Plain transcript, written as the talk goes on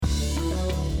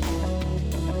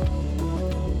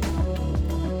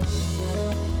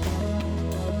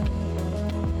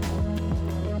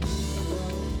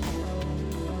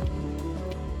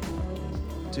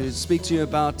to speak to you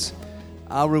about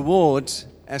our reward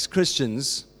as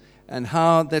Christians and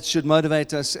how that should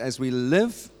motivate us as we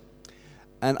live.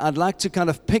 And I'd like to kind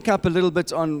of pick up a little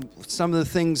bit on some of the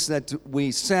things that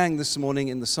we sang this morning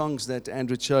in the songs that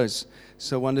Andrew chose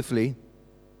so wonderfully.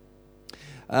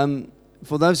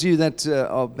 For those of you that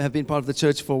have been part of the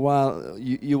church for a while,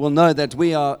 you will know that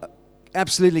we are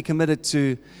absolutely committed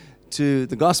to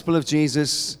the gospel of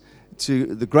Jesus,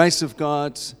 to the grace of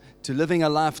God, to living a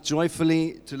life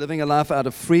joyfully, to living a life out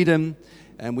of freedom.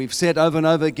 And we've said over and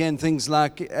over again things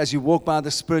like, as you walk by the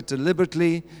Spirit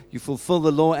deliberately, you fulfill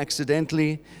the law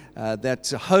accidentally, that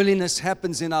holiness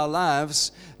happens in our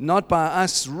lives, not by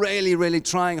us really, really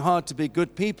trying hard to be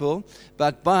good people,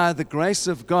 but by the grace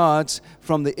of God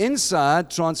from the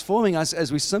inside transforming us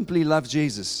as we simply love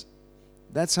Jesus.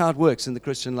 That's how it works in the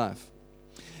Christian life.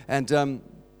 And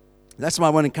that's why I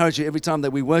want to encourage you every time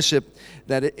that we worship,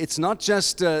 that it's not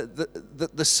just,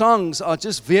 the songs are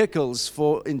just vehicles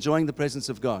for enjoying the presence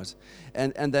of God.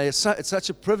 And it's such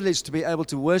a privilege to be able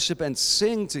to worship and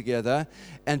sing together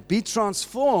and be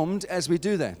transformed as we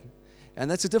do that. And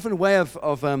that's a different way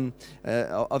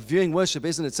of viewing worship,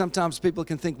 isn't it? Sometimes people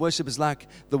can think worship is like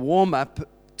the warm-up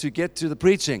to get to the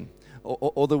preaching.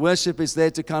 Or the worship is there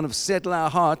to kind of settle our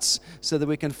hearts so that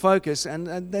we can focus.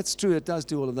 And that's true, it does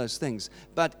do all of those things.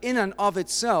 But in and of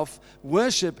itself,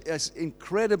 worship is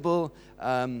incredible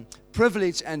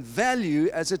privilege and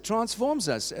value as it transforms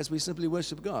us as we simply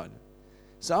worship God.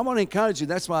 So I want to encourage you.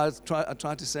 That's why I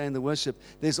try to say in the worship,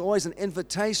 there's always an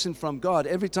invitation from God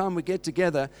every time we get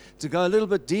together to go a little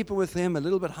bit deeper with Him, a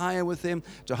little bit higher with Him,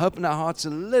 to open our hearts a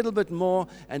little bit more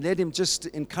and let Him just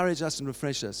encourage us and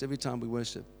refresh us every time we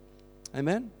worship.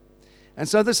 Amen? And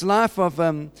so this life of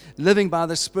living by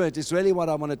the Spirit is really what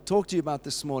I want to talk to you about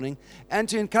this morning, and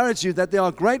to encourage you that there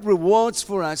are great rewards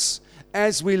for us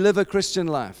as we live a Christian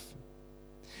life.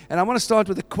 And I want to start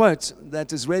with a quote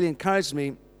that has really encouraged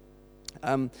me.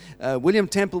 William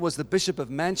Temple was the Bishop of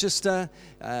Manchester,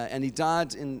 and he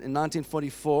died in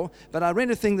 1944. But I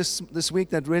read a thing this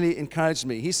week that really encouraged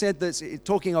me. He said this,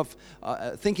 talking of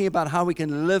thinking about how we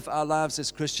can live our lives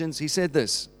as Christians. He said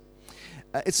this: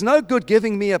 it's no good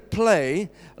giving me a play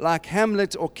like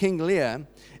Hamlet or King Lear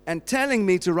and telling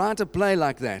me to write a play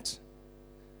like that.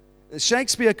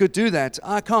 Shakespeare could do that,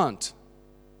 I can't.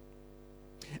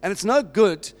 And it's no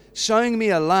good showing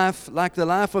me a life like the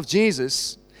life of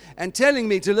Jesus and telling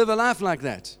me to live a life like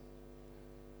that.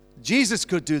 Jesus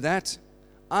could do that,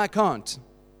 I can't.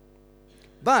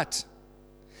 But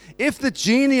if the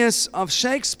genius of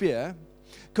Shakespeare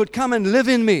could come and live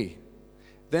in me,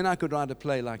 then I could write a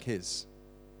play like his.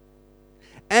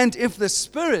 And if the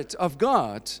Spirit of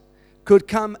God could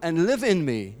come and live in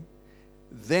me,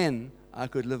 then I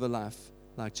could live a life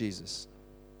like Jesus.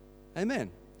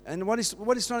 Amen. And what he's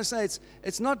trying to say,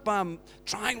 it's not by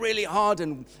trying really hard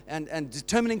and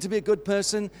determining to be a good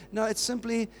person. No, it's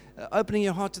simply opening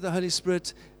your heart to the Holy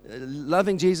Spirit,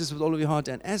 loving Jesus with all of your heart.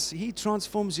 And as He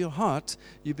transforms your heart,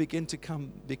 you begin to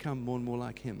become more and more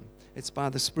like Him. It's by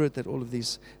the Spirit that all of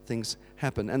these things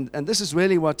happen. And this is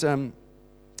really what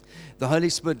the Holy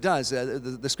Spirit does.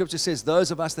 The Scripture says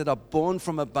those of us that are born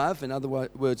from above, in other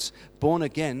words, born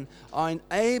again, are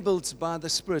enabled by the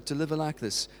Spirit to live a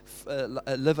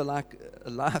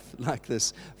life like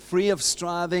this, free of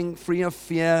striving, free of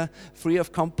fear, free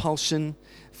of compulsion,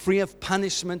 free of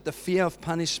punishment, the fear of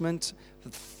punishment,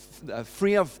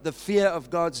 free of the fear of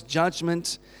God's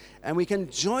judgment, and we can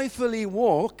joyfully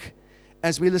walk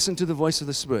as we listen to the voice of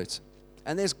the Spirit.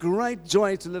 And there's great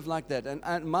joy to live like that. And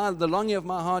the longing of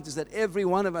my heart is that every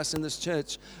one of us in this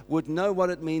church would know what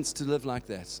it means to live like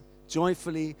that,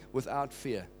 joyfully, without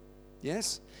fear.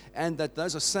 Yes? And that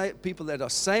those are people that are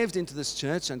saved into this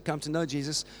church and come to know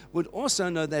Jesus would also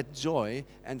know that joy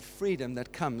and freedom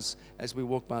that comes as we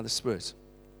walk by the Spirit.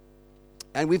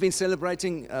 And we've been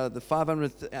celebrating the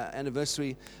 500th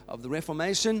anniversary of the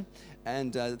Reformation.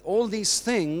 And all these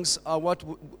things are what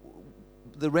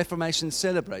the Reformation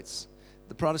celebrates.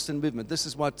 The Protestant movement. This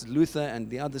is what Luther and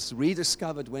the others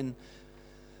rediscovered when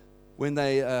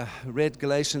they read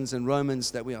Galatians and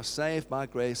Romans, that we are saved by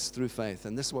grace through faith.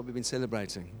 And this is what we've been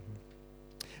celebrating.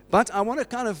 But I want to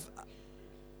kind of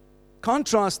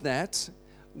contrast that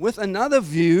with another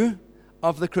view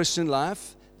of the Christian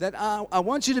life that I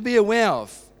want you to be aware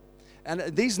of.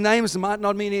 And these names might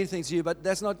not mean anything to you, but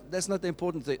that's not the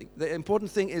important thing. The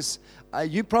important thing is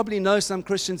you probably know some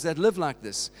Christians that live like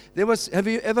this. Have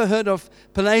you ever heard of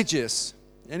Pelagius?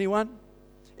 Anyone?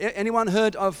 Anyone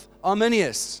heard of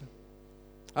Arminius?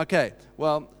 Okay,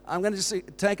 well, I'm going to just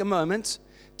take a moment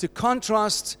to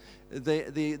contrast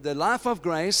the life of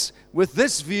grace with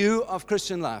this view of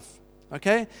Christian life.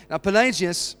 Okay? Now,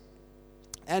 Pelagius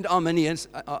and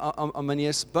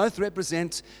Arminius both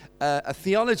represent a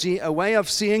theology, a way of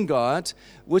seeing God,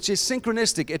 which is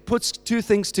synchronistic. It puts two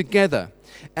things together.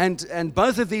 And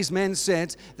both of these men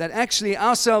said that actually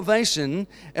our salvation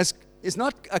is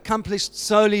not accomplished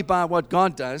solely by what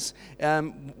God does.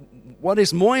 What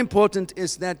is more important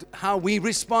is that how we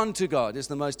respond to God is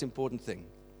the most important thing.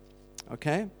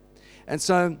 Okay? And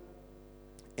so,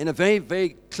 in a very,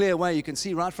 very clear way, you can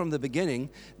see right from the beginning,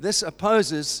 this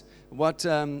opposes what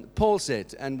Paul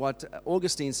said and what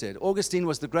Augustine said. Augustine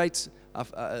was the great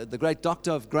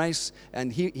doctor of grace,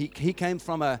 and he came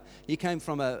from a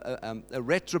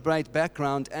retrograde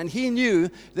background, and he knew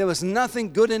there was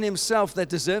nothing good in himself that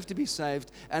deserved to be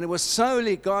saved, and it was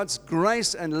solely God's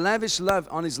grace and lavish love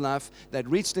on his life that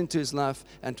reached into his life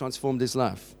and transformed his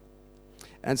life.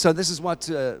 And so this is what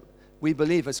we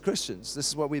believe as Christians. This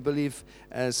is what we believe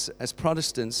as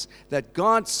Protestants, that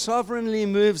God sovereignly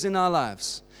moves in our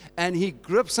lives. And He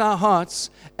grips our hearts,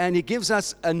 and He gives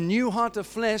us a new heart of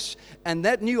flesh, and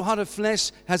that new heart of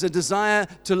flesh has a desire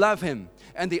to love Him.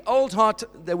 And the old heart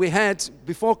that we had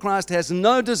before Christ has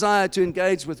no desire to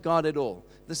engage with God at all.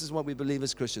 This is what we believe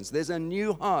as Christians. There's a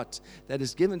new heart that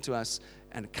is given to us,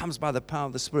 and it comes by the power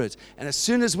of the Spirit. And as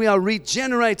soon as we are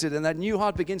regenerated and that new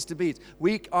heart begins to beat,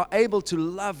 we are able to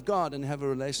love God and have a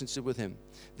relationship with Him.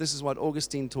 This is what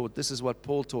Augustine taught. This is what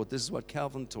Paul taught. This is what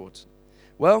Calvin taught.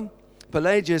 Well,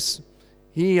 Pelagius,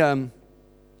 he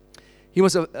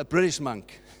was a British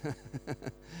monk.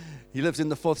 He lived in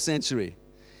the 4th century.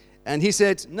 And he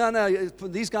said, no,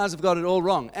 these guys have got it all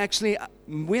wrong. Actually,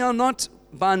 we are not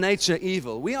by nature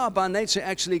evil. We are by nature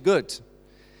actually good.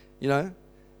 You know,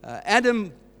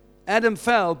 Adam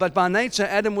fell, but by nature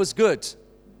Adam was good.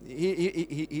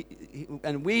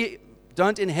 And we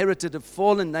don't inherit a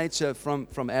fallen nature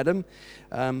from Adam.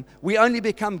 We only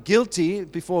become guilty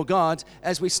before God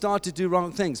as we start to do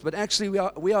wrong things. But actually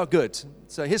we are good.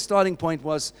 So his starting point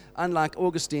was, unlike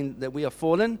Augustine, that we are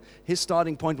fallen. His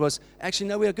starting point was, actually,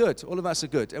 no, we are good. All of us are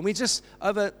good. And we just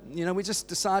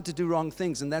decide to do wrong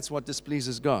things, and that's what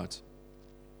displeases God.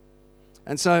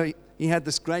 And so he had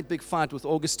this great big fight with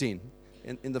Augustine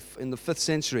in the 5th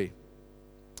century.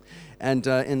 And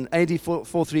in AD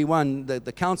 431,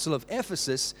 the Council of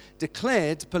Ephesus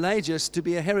declared Pelagius to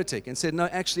be a heretic and said, no,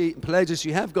 actually, Pelagius,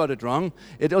 you have got it wrong.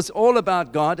 It was all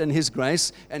about God and His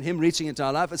grace and Him reaching into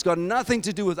our life. It's got nothing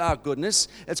to do with our goodness.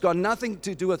 It's got nothing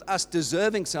to do with us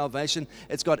deserving salvation.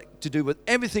 It's got to do with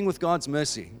everything with God's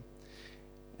mercy.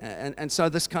 And so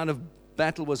this kind of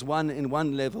battle was won in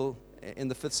one level in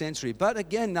the 5th century. But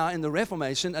again, now in the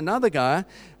Reformation, another guy,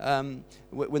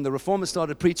 when the Reformers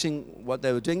started preaching what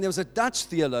they were doing, there was a Dutch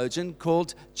theologian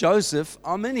called Joseph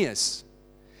Arminius.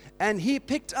 And he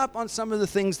picked up on some of the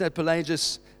things that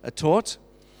Pelagius taught,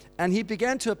 and he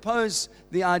began to oppose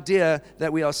the idea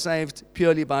that we are saved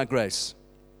purely by grace.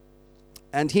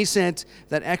 And he said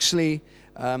that actually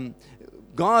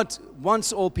God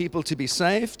wants all people to be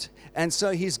saved, and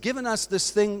so He's given us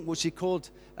this thing which He called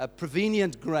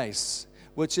prevenient grace,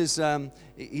 which is,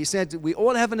 he said, we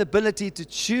all have an ability to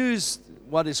choose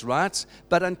what is right,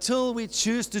 but until we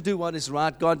choose to do what is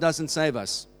right, God doesn't save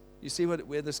us. You see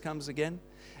where this comes again?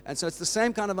 And so it's the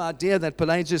same kind of idea that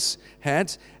Pelagius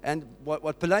had, and what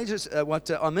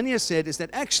Arminius said is that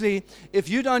actually, if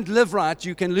you don't live right,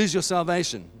 you can lose your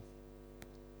salvation.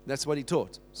 That's what he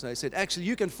taught. So he said, actually,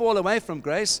 you can fall away from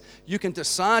grace. You can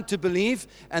decide to believe.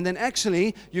 And then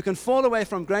actually, you can fall away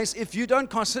from grace if you don't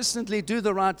consistently do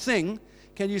the right thing.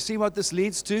 Can you see what this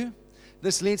leads to?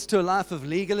 This leads to a life of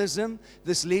legalism.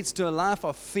 This leads to a life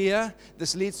of fear.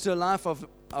 This leads to a life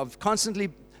of constantly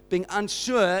being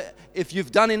unsure if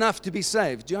you've done enough to be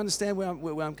saved. Do you understand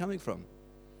where I'm coming from?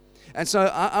 And so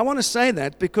I want to say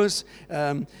that because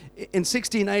in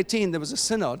 1618 there was a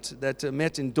synod that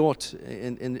met in Dort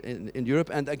in Europe,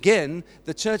 and again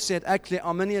the church said, actually,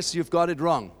 Arminius, you've got it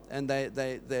wrong, and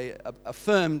they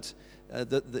affirmed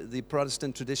the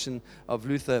Protestant tradition of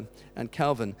Luther and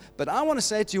Calvin. But I want to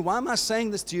say to you, why am I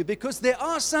saying this to you? Because there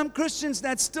are some Christians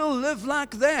that still live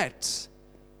like that.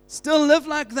 Still live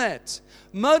like that,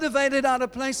 motivated out of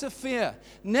a place of fear,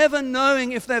 never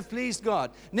knowing if they've pleased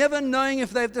God, never knowing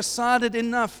if they've decided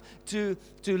enough to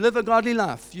live a godly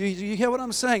life. You hear what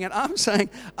I'm saying? And I'm saying,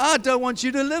 I don't want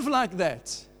you to live like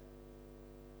that.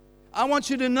 I want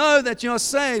you to know that you're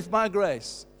saved by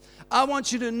grace. I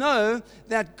want you to know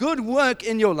that good work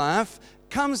in your life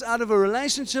comes out of a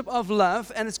relationship of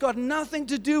love, and it's got nothing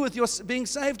to do with your being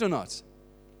saved or not.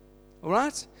 All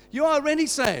right? You're already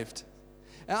saved.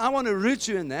 And I want to root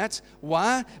you in that.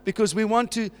 Why? Because we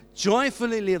want to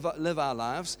joyfully live our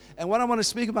lives. And what I want to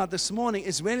speak about this morning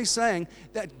is really saying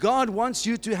that God wants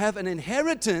you to have an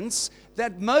inheritance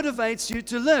that motivates you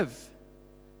to live.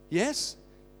 Yes?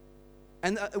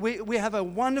 And we have a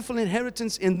wonderful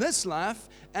inheritance in this life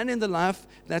and in the life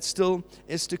that still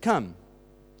is to come.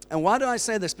 And why do I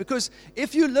say this? Because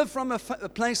if you live from a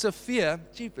place of fear,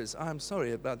 jeepers, I'm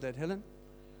sorry about that, Helen.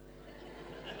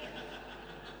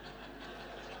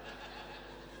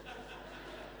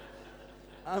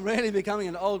 I'm really becoming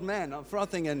an old man. I'm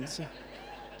frothing and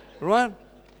right.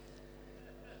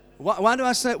 Why do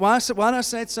I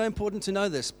say it's so important to know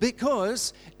this?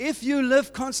 Because if you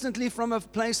live constantly from a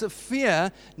place of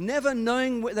fear, never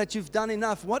knowing that you've done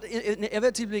enough, what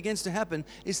inevitably begins to happen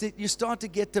is that you start to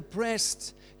get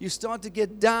depressed. You start to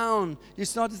get down. You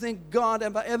start to think, God,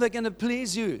 am I ever going to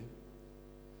please you?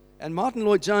 And Martin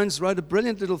Lloyd-Jones wrote a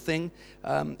brilliant little thing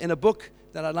in a book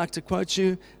that I'd like to quote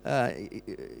you.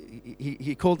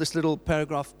 He called this little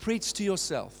paragraph, Preach to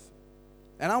Yourself.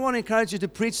 And I want to encourage you to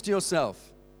preach to yourself.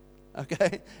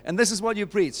 Okay? And this is what you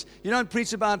preach. You don't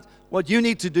preach about what you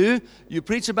need to do. You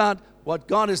preach about what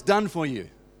God has done for you.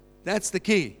 That's the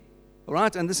key. All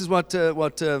right? And this is what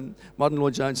Martin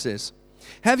Lloyd-Jones says.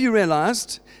 Have you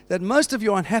realized that most of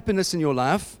your unhappiness in your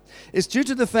life is due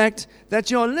to the fact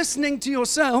that you're listening to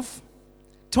yourself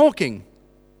talking?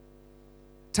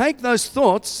 Take those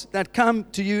thoughts that come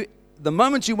to you the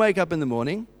moment you wake up in the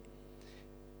morning.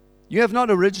 You have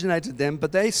not originated them,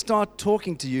 but they start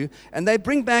talking to you, and they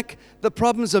bring back the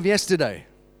problems of yesterday.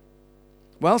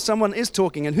 Well, someone is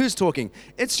talking, and who's talking?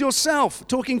 It's yourself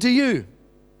talking to you.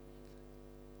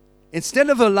 Instead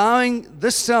of allowing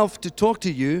this self to talk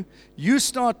to you, you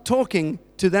start talking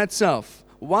to that self.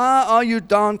 Why are you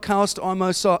downcast, O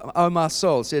my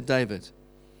soul, said David.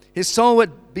 His soul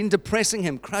had been depressing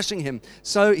him, crushing him.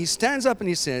 So he stands up and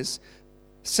he says,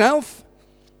 Self,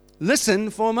 listen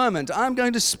for a moment. I'm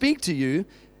going to speak to you.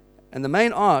 And the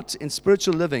main art in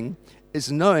spiritual living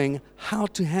is knowing how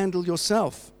to handle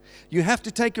yourself. You have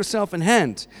to take yourself in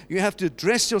hand. You have to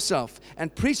address yourself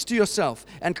and preach to yourself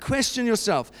and question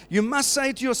yourself. You must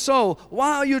say to your soul,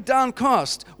 why are you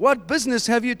downcast? What business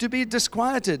have you to be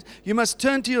disquieted? You must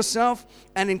turn to yourself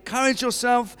and encourage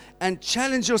yourself and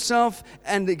challenge yourself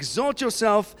and exhort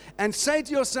yourself and say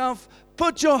to yourself,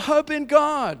 put your hope in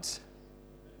God.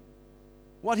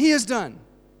 What He has done.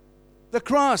 The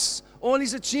cross, all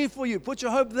He's achieved for you. Put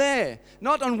your hope there.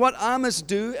 Not on what I must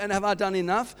do and have I done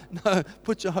enough. No,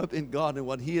 put your hope in God and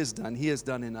what He has done. He has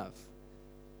done enough.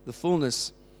 The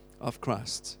fullness of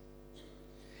Christ.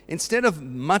 Instead of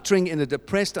muttering in a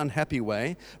depressed, unhappy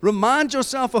way, remind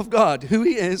yourself of God, who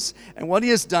He is and what He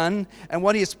has done and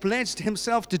what He has pledged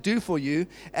Himself to do for you.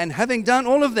 And having done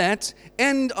all of that,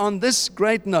 end on this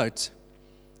great note.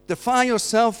 Defy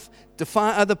yourself.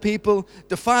 Defy other people,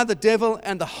 defy the devil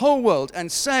and the whole world,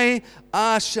 and say,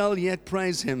 I shall yet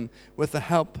praise Him with the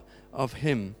help of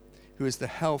Him who is the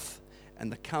health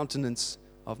and the countenance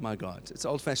of my God. It's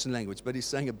old-fashioned language, but he's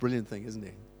saying a brilliant thing, isn't he?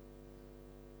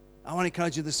 I want to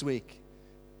encourage you this week.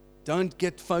 Don't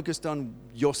get focused on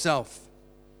yourself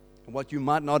and what you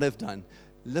might not have done.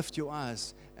 Lift your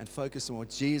eyes and focus on what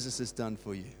Jesus has done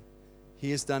for you. He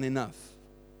has done enough.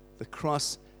 The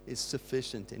cross is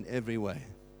sufficient in every way.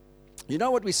 You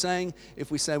know what we're saying if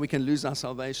we say we can lose our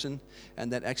salvation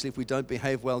and that actually if we don't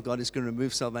behave well, God is going to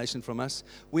remove salvation from us?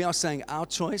 We are saying our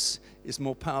choice is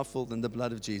more powerful than the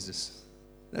blood of Jesus.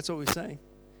 That's what we're saying.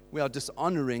 We are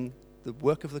dishonoring the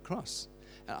work of the cross.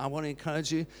 And I want to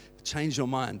encourage you, change your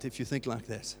mind if you think like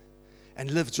that. And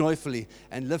live joyfully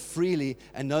and live freely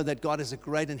and know that God has a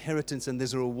great inheritance and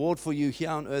there's a reward for you here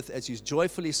on earth as you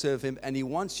joyfully serve Him, and He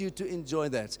wants you to enjoy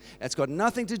that. It's got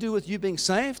nothing to do with you being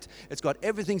saved. It's got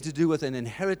everything to do with an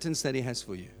inheritance that He has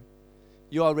for you.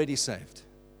 You are already saved.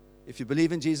 If you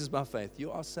believe in Jesus by faith,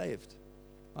 you are saved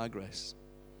by grace.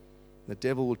 The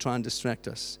devil will try and distract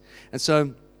us. And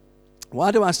so,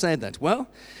 why do I say that? Well,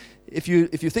 if you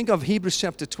think of Hebrews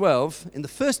chapter 12, in the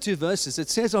first two verses, it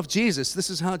says of Jesus, this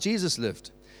is how Jesus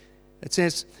lived. It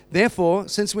says, therefore,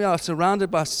 since we are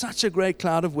surrounded by such a great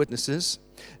cloud of witnesses,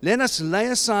 let us lay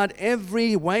aside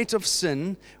every weight of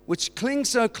sin which clings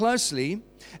so closely,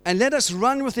 and let us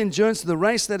run with endurance the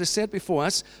race that is set before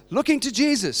us, looking to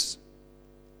Jesus,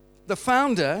 the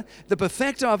founder, the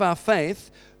perfecter of our faith,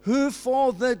 who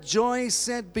for the joy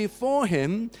set before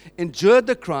Him endured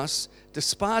the cross,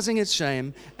 despising its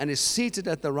shame, and is seated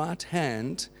at the right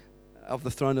hand of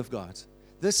the throne of God.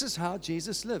 This is how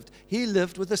Jesus lived. He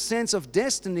lived with a sense of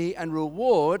destiny and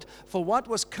reward for what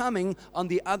was coming on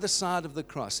the other side of the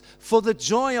cross. For the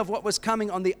joy of what was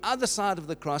coming on the other side of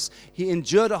the cross, he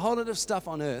endured a whole lot of stuff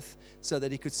on earth so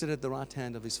that he could sit at the right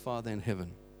hand of his Father in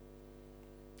heaven.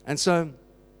 And so,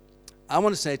 I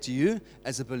want to say to you,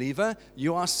 as a believer,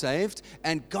 you are saved,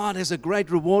 and God has a great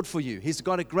reward for you. He's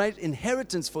got a great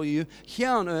inheritance for you here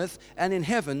on earth and in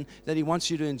heaven that He wants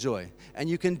you to enjoy. And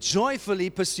you can joyfully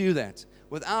pursue that.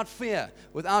 Without fear,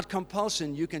 without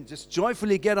compulsion, you can just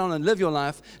joyfully get on and live your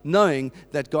life knowing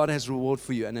that God has reward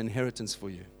for you, an inheritance for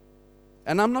you.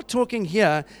 And I'm not talking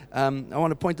here, I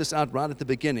want to point this out right at the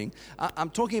beginning. I'm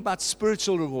talking about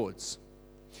spiritual rewards.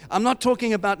 I'm not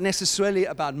talking about necessarily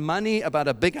about money, about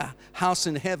a bigger house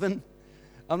in heaven.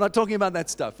 I'm not talking about that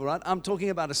stuff, all right? I'm talking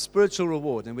about a spiritual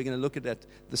reward, and we're going to look at that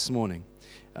this morning.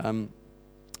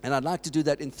 And I'd like to do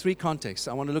that in three contexts.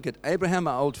 I want to look at Abraham,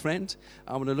 our old friend.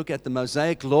 I want to look at the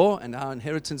Mosaic law and how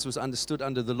inheritance was understood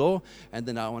under the law. And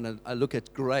then I want to look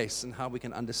at grace and how we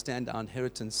can understand our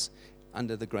inheritance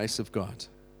under the grace of God.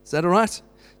 Is that all right?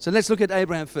 So let's look at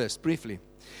Abraham first, briefly.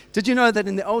 Did you know that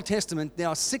in the Old Testament there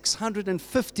are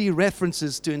 650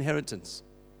 references to inheritance?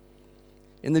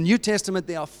 In the New Testament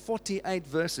there are 48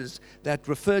 verses that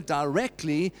refer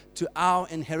directly to our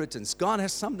inheritance. God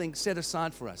has something set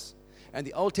aside for us. And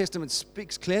the Old Testament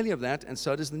speaks clearly of that, and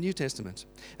so does the New Testament.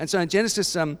 And so in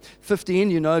Genesis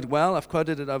 15, you know it well. I've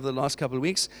quoted it over the last couple of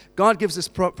weeks. God gives this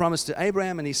promise to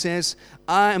Abraham, and He says,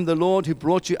 I am the Lord who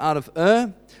brought you out of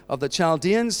Ur, of the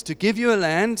Chaldeans, to give you a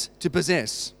land to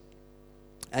possess.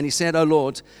 And he said, O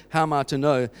Lord, how am I to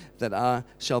know that I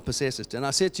shall possess it? And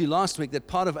I said to you last week that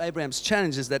part of Abraham's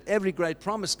challenge is that every great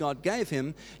promise God gave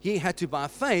him, he had to, by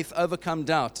faith, overcome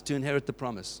doubt to inherit the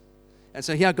promise. And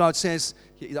so here God says,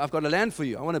 I've got a land for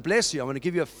you. I want to bless you. I want to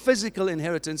give you a physical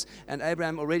inheritance. And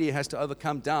Abraham already has to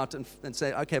overcome doubt and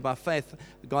say, okay, by faith,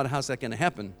 God, how's that going to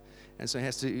happen? And so he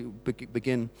has to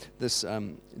begin this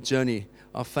journey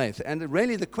of faith. And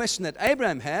really the question that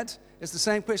Abraham had is the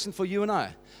same question for you and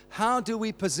I. How do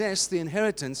we possess the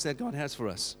inheritance that God has for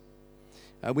us?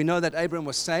 We know that Abraham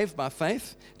was saved by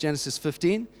faith. Genesis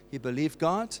 15, he believed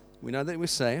God. We know that he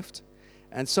was saved.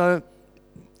 And so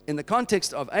in the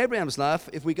context of Abraham's life,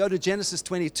 if we go to Genesis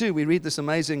 22, we read this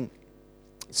amazing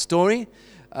story.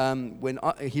 When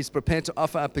he's prepared to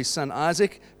offer up his son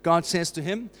Isaac, God says to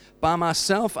him, by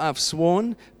myself I have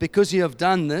sworn, because you have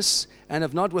done this and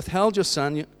have not withheld your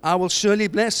son, I will surely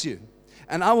bless you.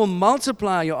 And I will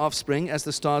multiply your offspring as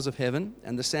the stars of heaven,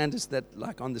 and the sand is that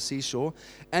like on the seashore.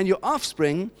 And your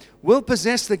offspring will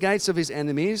possess the gates of his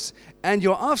enemies, and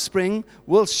your offspring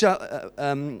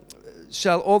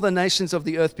shall all the nations of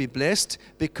the earth be blessed,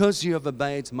 because you have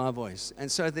obeyed my voice.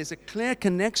 And so there's a clear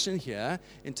connection here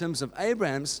in terms of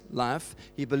Abraham's life.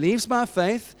 He believes by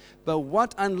faith, but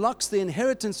what unlocks the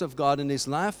inheritance of God in his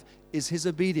life is his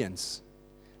obedience.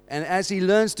 And as he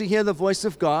learns to hear the voice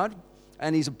of God,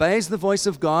 and he obeys the voice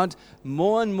of God,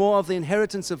 more and more of the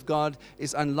inheritance of God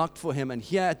is unlocked for him. And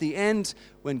here at the end,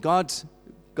 when God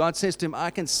says to him, I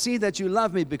can see that you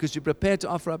love me because you're prepared to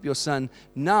offer up your son.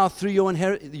 Now, through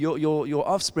your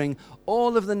offspring,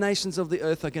 all of the nations of the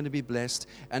earth are going to be blessed,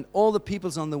 and all the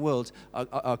peoples on the world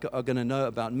are going to know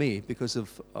about me because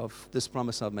of this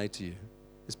promise I've made to you.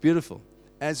 It's beautiful.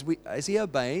 As he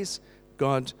obeys,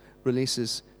 God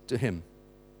releases to him.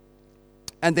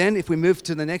 And then if we move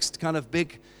to the next kind of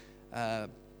big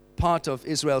part of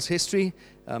Israel's history,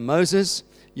 Moses.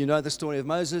 You know the story of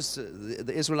Moses.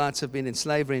 The Israelites have been in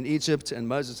slavery in Egypt, and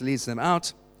Moses leads them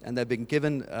out, and they've been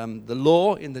given the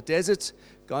law in the desert.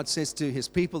 God says to his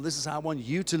people, this is how I want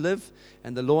you to live,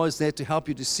 and the law is there to help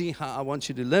you to see how I want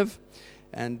you to live.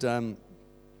 And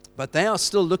but they are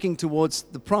still looking towards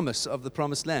the promise of the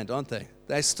promised land, aren't they?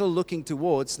 They're still looking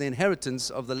towards the inheritance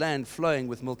of the land flowing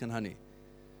with milk and honey.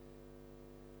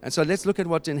 And so let's look at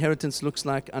what inheritance looks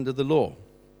like under the law.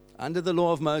 Under the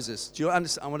law of Moses. Do you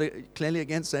understand? I want to clearly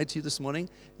again say to you this morning,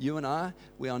 you and I,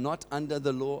 we are not under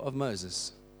the law of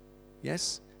Moses.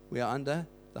 Yes, we are under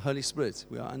the Holy Spirit.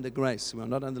 We are under grace. We are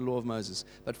not under the law of Moses.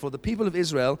 But for the people of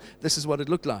Israel, this is what it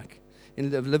looked like. In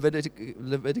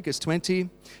Leviticus 20,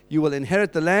 you will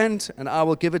inherit the land, and I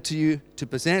will give it to you to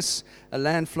possess, a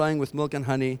land flowing with milk and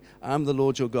honey. I am the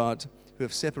Lord your God, who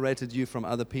have separated you from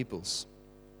other peoples.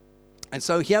 And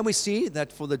so here we see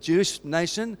that for the Jewish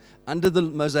nation, under the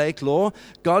Mosaic law,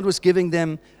 God was giving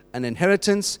them an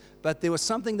inheritance, but there was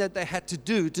something that they had to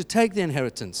do to take the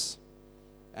inheritance.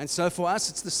 And so for us,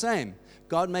 it's the same.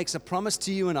 God makes a promise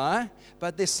to you and I,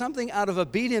 but there's something out of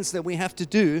obedience that we have to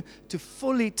do to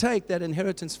fully take that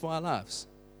inheritance for our lives.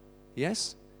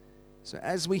 Yes? So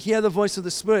as we hear the voice of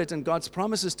the Spirit and God's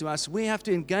promises to us, we have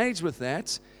to engage with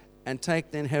that and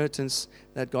take the inheritance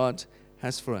that God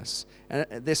has for us. And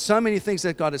there's so many things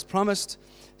that God has promised,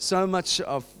 so much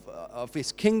of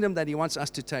His kingdom that He wants us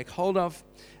to take hold of.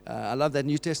 I love that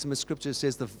New Testament scripture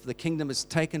says the kingdom is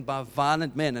taken by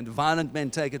violent men, and violent men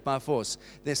take it by force.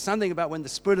 There's something about when the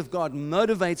Spirit of God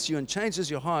motivates you and changes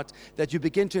your heart that you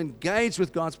begin to engage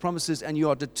with God's promises and you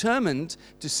are determined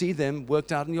to see them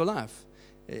worked out in your life.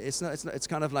 It's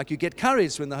kind of like you get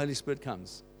courage when the Holy Spirit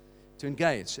comes to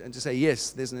engage and to say, yes,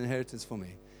 there's an inheritance for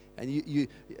me. And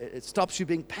it stops you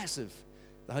being passive.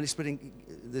 The Holy Spirit,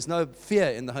 there's no fear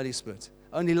in the Holy Spirit.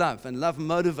 Only love, and love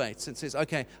motivates and says,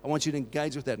 okay, I want you to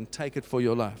engage with that and take it for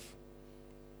your life.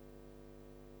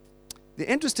 The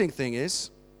interesting thing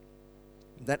is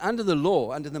that under the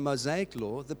law, under the Mosaic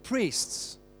law, the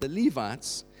priests, the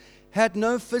Levites, had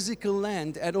no physical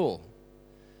land at all.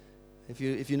 If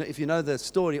you know the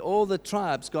story, all the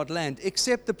tribes got land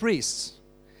except the priests.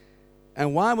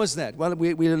 And why was that? Well,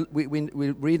 we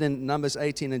read in Numbers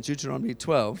 18 and Deuteronomy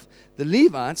 12, the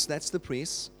Levites, that's the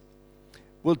priests,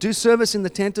 will do service in the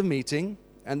tent of meeting,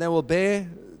 and they will bear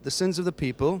the sins of the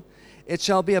people. It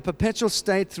shall be a perpetual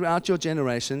state throughout your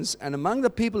generations, and among the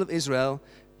people of Israel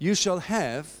you shall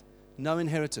have no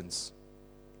inheritance.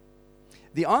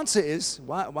 The answer is,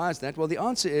 why is that? Well, the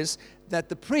answer is that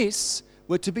the priests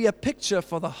were to be a picture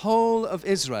for the whole of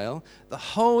Israel, the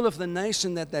whole of the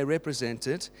nation that they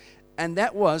represented, and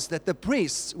that was that the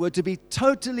priests were to be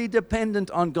totally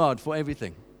dependent on God for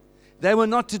everything. They were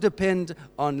not to depend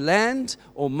on land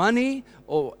or money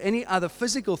or any other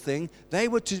physical thing. They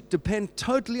were to depend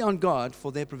totally on God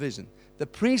for their provision. The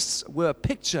priests were a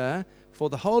picture for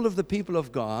the whole of the people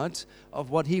of God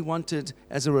of what He wanted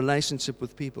as a relationship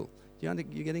with people. You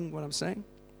getting what I'm saying?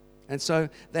 And so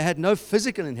they had no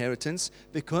physical inheritance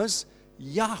because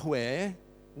Yahweh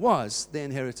was their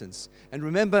inheritance. And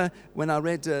remember when I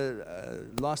read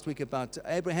last week about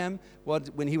Abraham,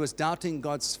 when he was doubting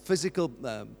God's physical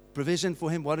provision for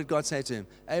him, what did God say to him?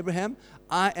 Abraham,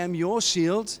 I am your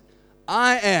shield.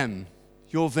 I am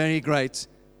your very great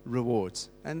reward.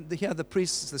 And here the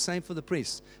priests, it's the same for the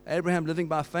priests. Abraham living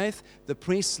by faith, the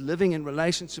priests living in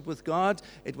relationship with God,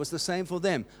 it was the same for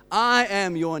them. I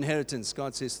am your inheritance,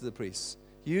 God says to the priests.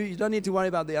 You don't need to worry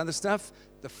about the other stuff.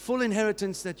 The full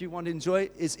inheritance that you want to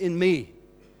enjoy is in me.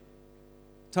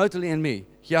 Totally in me,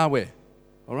 Yahweh.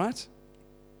 All right?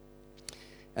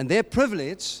 And their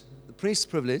privilege, the priest's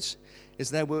privilege, is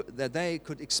that they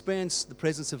could experience the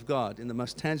presence of God in the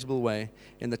most tangible way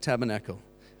in the tabernacle.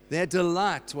 Their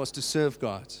delight was to serve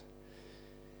God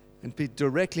and be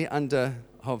directly under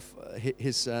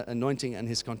His anointing and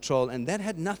His control. And that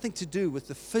had nothing to do with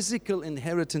the physical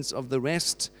inheritance of the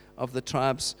rest of the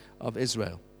tribes of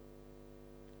Israel.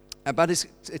 But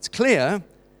it's clear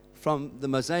from the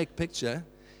Mosaic picture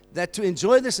that to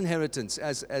enjoy this inheritance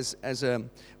as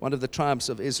one of the tribes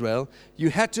of Israel, you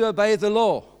had to obey the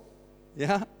law.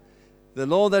 Yeah? The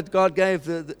law that God gave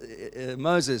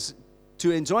Moses. To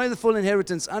enjoy the full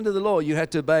inheritance under the law, you had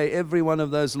to obey every one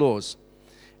of those laws.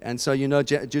 And so you know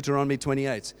Deuteronomy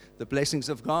 28, the blessings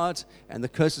of God and the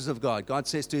curses of God. God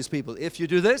says to His people, if you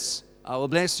do this, I will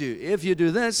bless you. If you do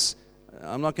this,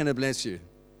 I'm not going to bless you.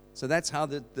 So that's how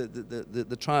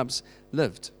the tribes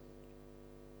lived.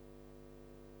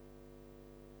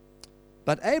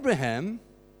 But Abraham,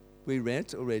 we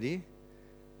read already,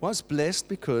 was blessed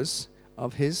because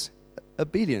of his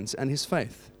obedience and his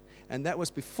faith. And that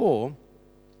was before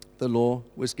the law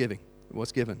was given.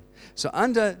 So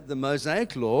under the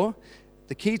Mosaic law,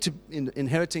 the key to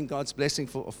inheriting God's blessing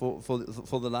for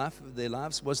their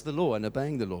lives was the law and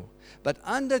obeying the law. But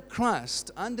under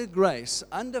Christ, under grace,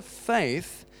 under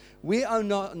faith, we are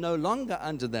no longer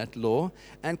under that law,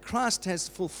 and Christ has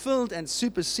fulfilled and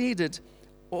superseded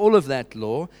all of that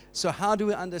law. So how do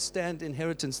we understand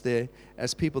inheritance there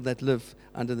as people that live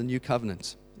under the new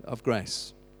covenant of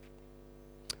grace?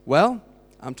 Well,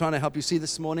 I'm trying to help you see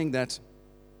this morning that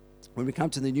when we come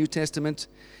to the New Testament,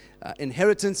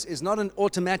 inheritance is not an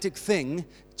automatic thing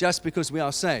just because we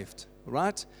are saved,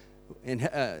 right?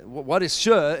 What is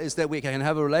sure is that we can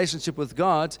have a relationship with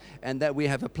God and that we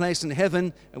have a place in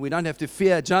heaven and we don't have to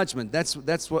fear judgment. That's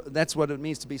what it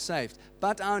means to be saved.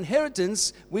 But our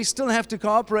inheritance, we still have to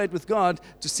cooperate with God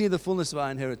to see the fullness of our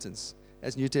inheritance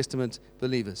as New Testament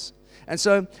believers. And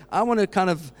so I want to kind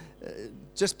of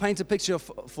just paint a picture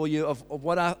for you of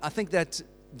what I think that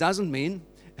doesn't mean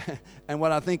and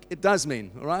what I think it does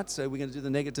mean, all right? So we're going to do the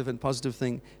negative and positive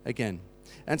thing again.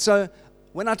 And so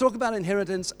when I talk about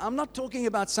inheritance, I'm not talking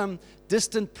about some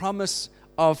distant promise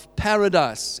of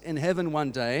paradise in heaven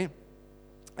one day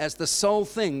as the sole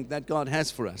thing that God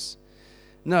has for us.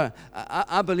 No,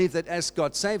 I believe that as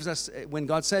God saves us, when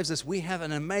God saves us, we have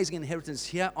an amazing inheritance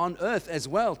here on earth as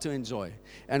well to enjoy.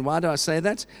 And why do I say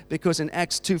that? Because in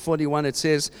Acts 2:41 it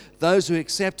says, those who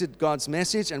accepted God's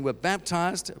message and were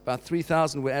baptized, about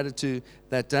 3,000 were added to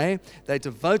that day, they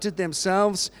devoted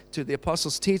themselves to the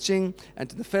apostles' teaching and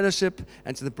to the fellowship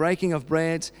and to the breaking of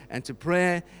bread and to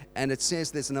prayer. And it says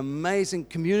there's an amazing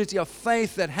community of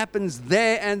faith that happens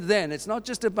there and then. It's not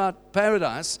just about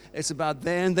paradise, it's about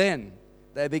there and then.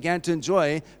 They began to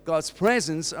enjoy God's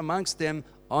presence amongst them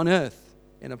on earth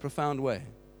in a profound way.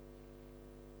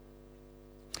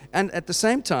 And at the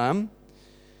same time,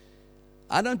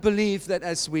 I don't believe that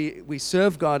as we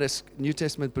serve God as New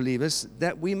Testament believers,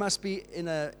 that we must be in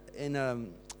a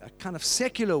kind of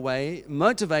secular way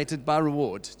motivated by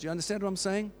reward. Do you understand what I'm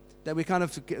saying? That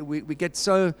we get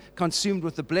so consumed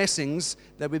with the blessings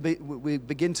that we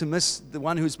begin to miss the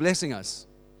one who's blessing us.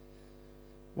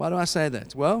 Why do I say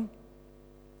that? Well,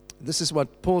 this is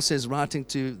what Paul says, writing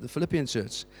to the Philippian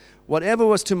church. Whatever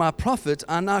was to my profit,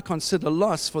 I now consider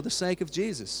loss for the sake of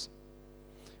Jesus.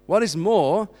 What is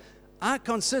more, I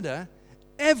consider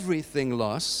everything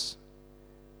loss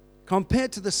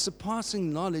compared to the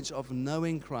surpassing knowledge of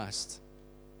knowing Christ,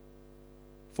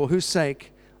 for whose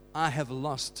sake I have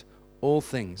lost all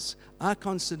things. I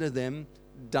consider them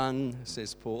dung,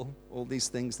 says Paul, all these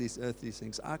things, these earthly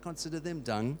things. I consider them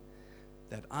dung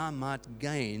that I might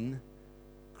gain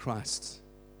Christ.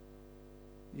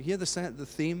 You hear the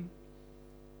theme?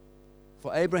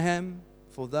 For Abraham,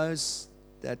 for those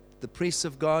that the priests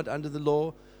of God under the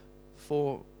law,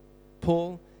 for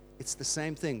Paul, it's the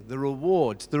same thing. The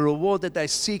reward that they're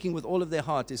seeking with all of their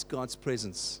heart is God's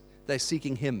presence. They're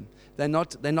seeking Him. They're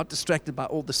not distracted by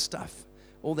all the stuff,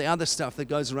 all the other stuff that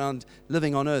goes around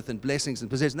living on earth and blessings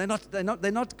and possessions.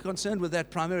 They're not concerned with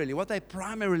that primarily. What they're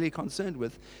primarily concerned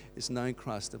with is knowing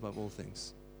Christ above all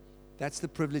things. That's the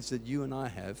privilege that you and I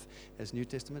have as New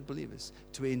Testament believers,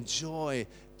 to enjoy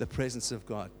the presence of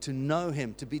God, to know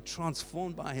Him, to be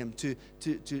transformed by Him,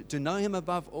 to know Him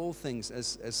above all things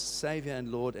as Savior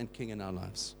and Lord and King in our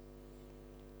lives.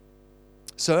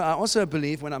 So I also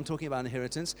believe, when I'm talking about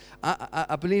inheritance,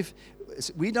 I believe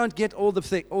we don't get all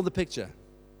the picture.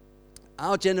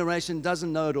 Our generation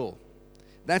doesn't know it all.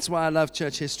 That's why I love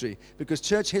church history, because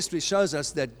church history shows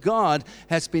us that God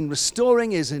has been restoring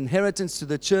His inheritance to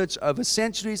the church over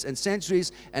centuries and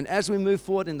centuries, and as we move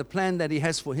forward in the plan that He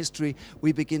has for history,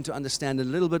 we begin to understand a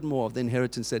little bit more of the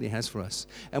inheritance that He has for us.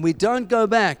 And we don't go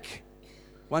back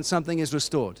once something is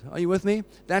restored. Are you with me?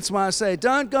 That's why I say,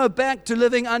 don't go back to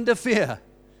living under fear.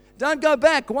 Don't go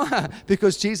back. Why?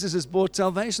 Because Jesus has bought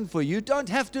salvation for you. You don't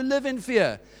have to live in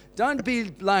fear. Don't be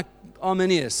like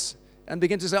Arminius and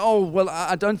begin to say, oh, well,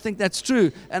 I don't think that's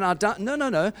true. And I don't.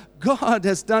 No. God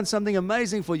has done something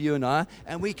amazing for you and I,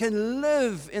 and we can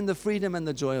live in the freedom and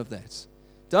the joy of that.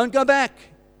 Don't go back.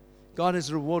 God has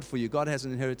a reward for you. God has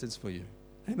an inheritance for you.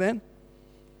 Amen?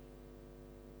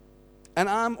 And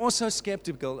I'm also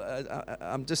skeptical.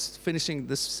 I'm just finishing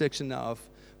this section now of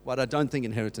what I don't think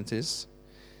inheritance is.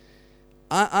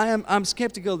 I'm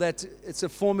skeptical that it's a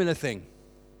formula thing.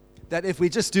 That if we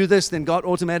just do this, then God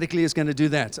automatically is going to do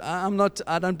that.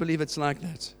 I don't believe it's like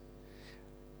that.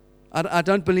 I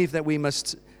don't believe that we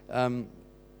must, our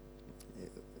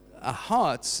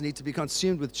hearts need to be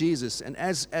consumed with Jesus. And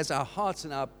as our hearts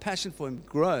and our passion for Him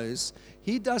grows,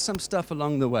 He does some stuff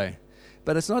along the way.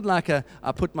 But it's not like I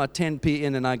put my 10p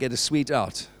in and I get a sweet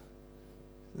out.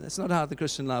 That's not how the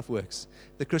Christian life works.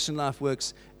 The Christian life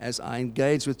works as I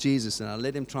engage with Jesus and I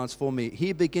let Him transform me.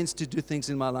 He begins to do things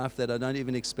in my life that I don't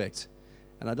even expect.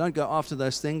 And I don't go after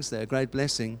those things. They're a great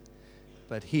blessing.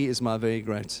 But He is my very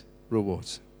great reward.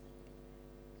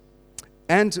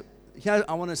 And here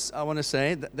I want to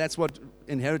say that's what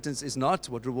inheritance is not,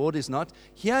 what reward is not.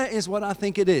 Here is what I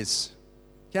think it is.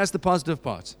 Here's the positive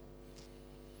part.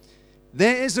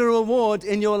 There is a reward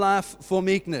in your life for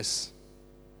meekness.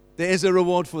 There is a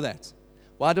reward for that.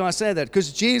 Why do I say that?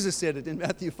 Because Jesus said it in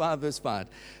Matthew 5, verse 5.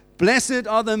 Blessed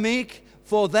are the meek,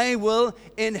 for they will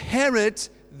inherit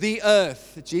the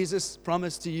earth. Jesus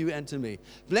promised to you and to me.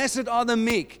 Blessed are the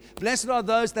meek. Blessed are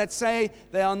those that say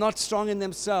they are not strong in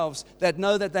themselves, that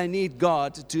know that they need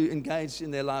God to engage in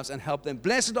their lives and help them.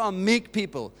 Blessed are meek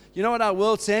people. You know what our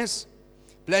world says?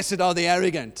 Blessed are the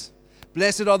arrogant.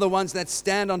 Blessed are the ones that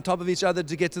stand on top of each other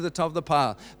to get to the top of the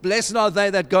pile. Blessed are they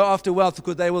that go after wealth,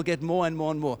 because they will get more and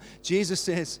more and more. Jesus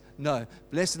says, no,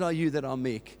 blessed are you that are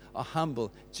meek, are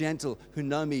humble, gentle, who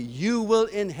know me. You will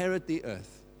inherit the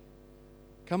earth.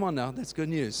 Come on now, that's good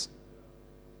news.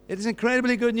 It is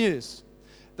incredibly good news.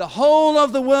 The whole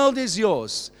of the world is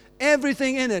yours.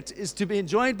 Everything in it is to be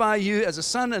enjoyed by you as a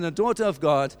son and a daughter of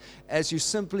God as you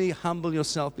simply humble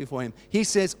yourself before Him. He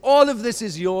says, all of this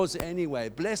is yours anyway.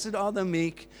 Blessed are the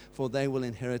meek, for they will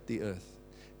inherit the earth.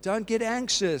 Don't get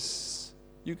anxious.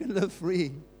 You can live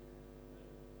free.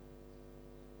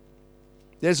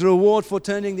 There's a reward for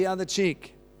turning the other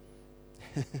cheek.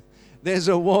 There's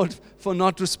a reward for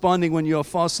not responding when you're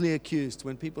falsely accused,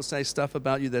 when people say stuff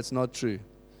about you that's not true.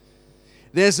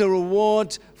 There's a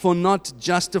reward for not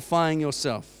justifying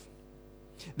yourself.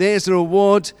 There's a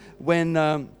reward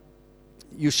when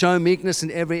you show meekness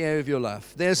in every area of your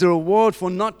life. There's a reward for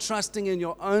not trusting in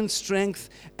your own strength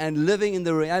and living in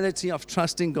the reality of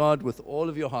trusting God with all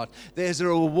of your heart. There's a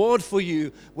reward for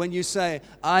you when you say,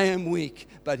 I am weak,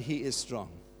 but He is strong.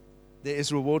 There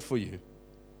is a reward for you.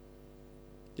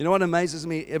 You know what amazes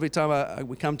me every time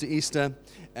we come to Easter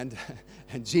and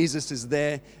Jesus is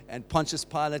there and Pontius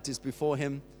Pilate is before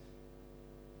Him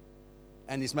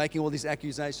and he's making all these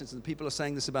accusations and people are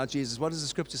saying this about Jesus. What does the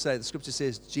scripture say? The scripture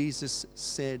says Jesus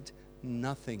said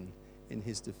nothing in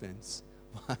His defense.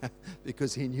 Why?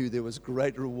 Because He knew there was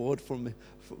great reward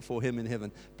for Him in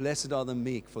heaven. Blessed are the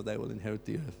meek, for they will inherit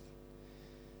the earth.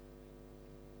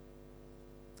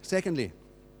 Secondly,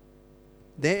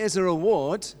 there is a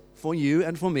reward for you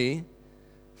and for me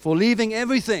for leaving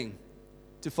everything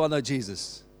to follow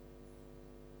Jesus.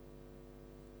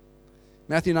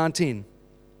 Matthew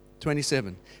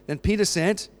 19:27. Then Peter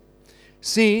said,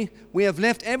 see, we have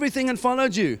left everything and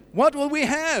followed you. What will we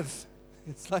have?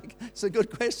 It's a good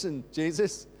question,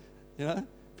 Jesus. You know,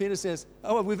 Peter says,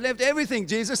 oh, well, we've left everything,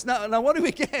 Jesus. Now what do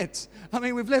we get? I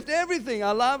mean, we've left everything,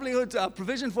 our livelihood, our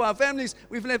provision for our families.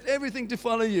 We've left everything to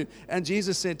follow you. And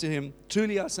Jesus said to him,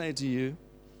 truly I say to you,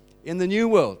 in the new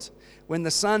world, when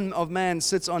the Son of Man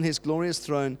sits on His glorious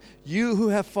throne, you who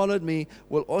have followed me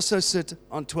will also sit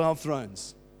on 12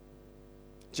 thrones,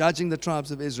 judging the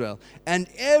tribes of Israel. And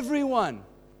everyone,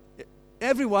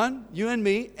 you and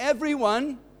me,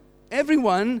 everyone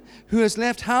who has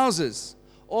left houses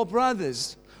or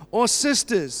brothers or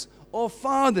sisters or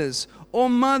fathers or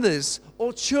mothers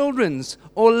or children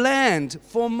or land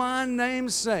for my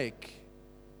name's sake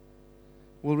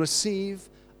will receive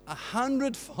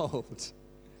 100-fold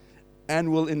and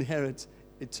will inherit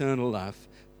eternal life.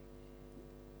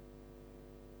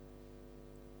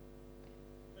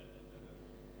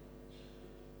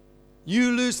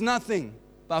 You lose nothing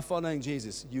by following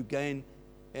Jesus. You gain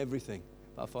everything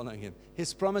by following Him.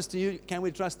 His promise to you, can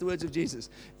we trust the words of Jesus?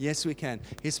 Yes, we can.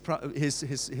 His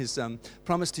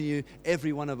promise to you,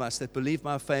 every one of us that believe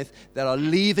by faith, that are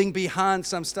leaving behind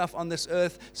some stuff on this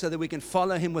earth so that we can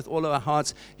follow Him with all of our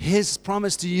hearts. His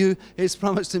promise to you, His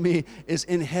promise to me is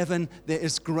in heaven, there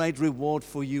is great reward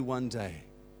for you one day.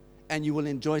 And you will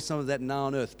enjoy some of that now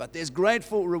on earth. But there's great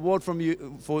reward from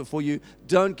you, for you.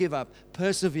 Don't give up.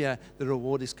 Persevere. The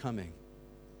reward is coming.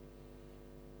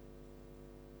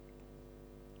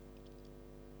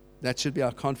 That should be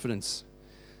our confidence,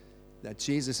 that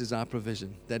Jesus is our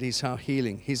provision, that He's our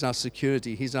healing, He's our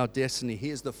security, He's our destiny. He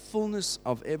is the fullness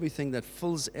of everything that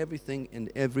fills everything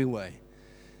in every way.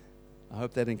 I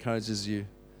hope that encourages you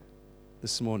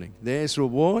this morning. There's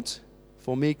reward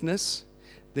for meekness.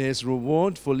 There's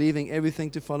reward for leaving everything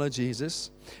to follow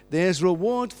Jesus. There's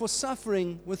reward for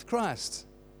suffering with Christ.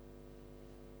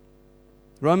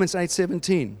 Romans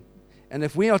 8:17. And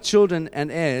if we are children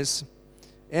and heirs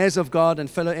of God and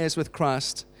fellow heirs with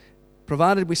Christ,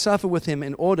 provided we suffer with Him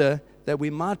in order that we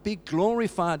might be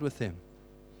glorified with Him.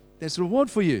 There's reward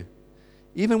for you.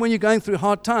 Even when you're going through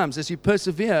hard times, as you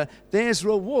persevere, there's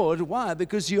reward. Why?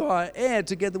 Because you are heir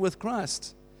together with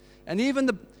Christ. And even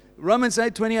the Romans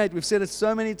 8:28, we've said it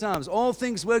so many times, all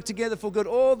things work together for good,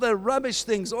 all the rubbish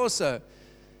things also.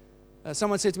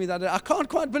 Someone said to me the other day, I can't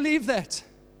quite believe that.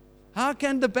 How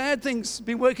can the bad things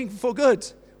be working for good?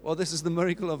 Well, this is the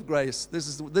miracle of grace. This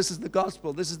is the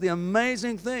gospel. This is the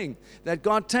amazing thing, that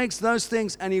God takes those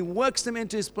things and He works them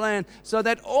into His plan so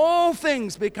that all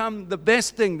things become the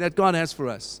best thing that God has for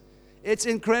us. It's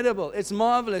incredible. It's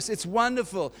marvelous. It's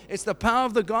wonderful. It's the power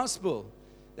of the gospel,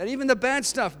 that even the bad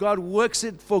stuff, God works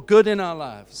it for good in our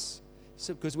lives.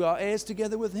 So, because we are heirs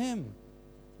together with Him.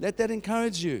 Let that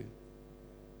encourage you.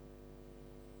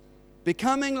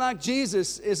 Becoming like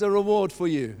Jesus is a reward for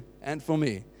you and for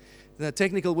me. The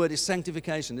technical word is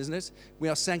sanctification, isn't it? We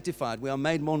are sanctified. We are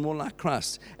made more and more like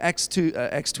Christ. Acts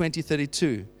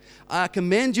 20:32. I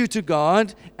commend you to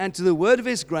God and to the word of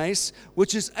His grace,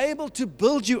 which is able to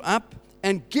build you up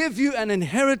and give you an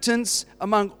inheritance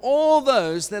among all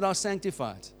those that are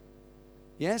sanctified.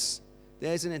 Yes,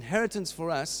 there's an inheritance for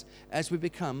us as we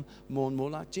become more and more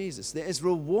like Jesus. There is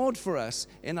reward for us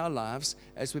in our lives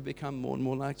as we become more and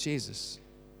more like Jesus.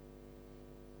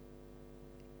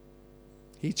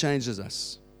 He changes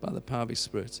us by the power of His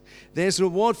Spirit. There's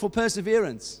reward for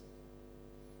perseverance.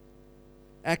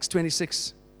 Acts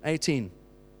 26:18.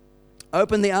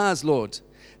 Open the eyes, Lord,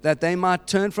 that they might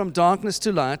turn from darkness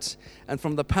to light and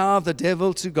from the power of the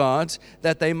devil to God,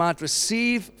 that they might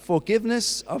receive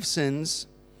forgiveness of sins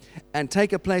and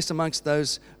take a place amongst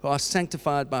those who are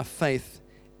sanctified by faith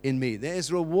in me.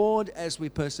 There's reward as we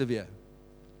persevere.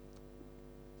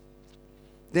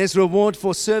 There's reward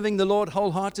for serving the Lord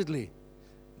wholeheartedly.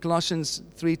 Colossians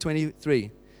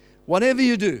 3:23. Whatever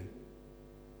you do,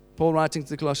 Paul writing to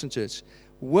the Colossian church,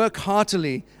 work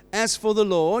heartily as for the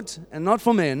Lord and not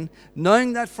for men,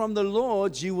 knowing that from the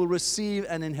Lord you will receive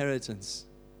an inheritance.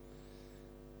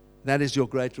 That is your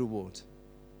great reward.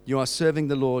 You are serving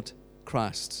the Lord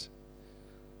Christ.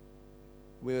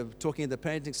 We were talking at the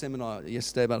parenting seminar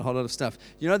yesterday about a whole lot of stuff.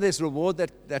 You know there's reward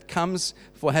that comes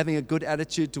for having a good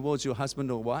attitude towards your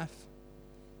husband or wife?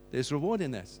 There's reward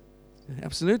in that.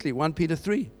 Absolutely. 1 Peter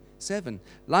 3:7.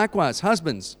 Likewise,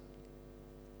 husbands,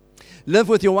 live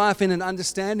with your wife in an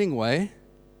understanding way,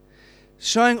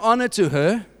 showing honor to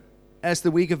her as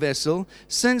the weaker vessel,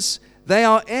 since they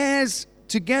are heirs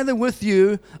together with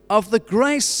you of the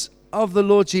grace of the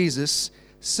Lord Jesus,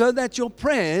 so that your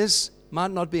prayers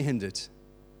might not be hindered.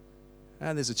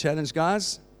 There's a challenge,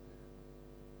 guys.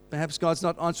 Perhaps God's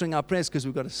not answering our prayers because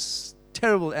we've got a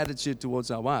terrible attitude towards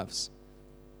our wives.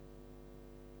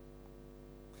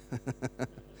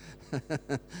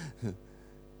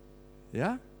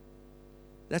 Yeah?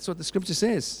 That's what the scripture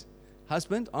says.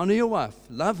 Husband, honor your wife.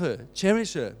 Love her.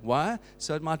 Cherish her. Why?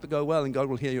 So it might go well and God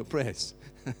will hear your prayers.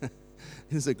 This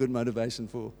is a good motivation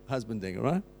for husbanding, all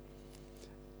right?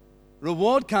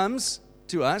 Reward comes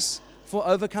to us for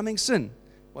overcoming sin.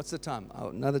 What's the time?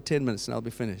 Another 10 minutes and I'll be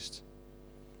finished.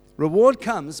 Reward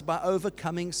comes by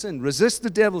overcoming sin. Resist the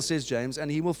devil, says James,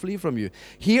 and he will flee from you.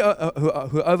 He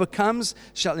who overcomes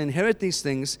shall inherit these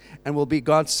things and will be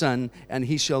God's son, and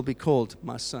he shall be called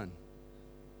my son.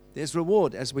 There's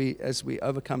reward as we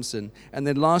overcome sin. And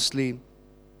then lastly,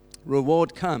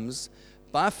 reward comes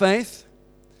by faith,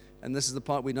 and this is the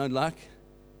part we don't like,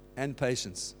 and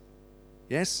patience.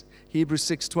 Yes? Hebrews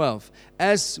 6:12.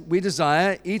 As we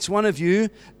desire each one of you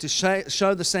to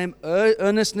show the same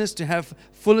earnestness, to have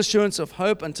full assurance of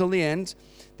hope until the end,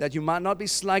 that you might not be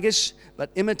sluggish,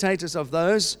 but imitators of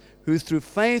those who through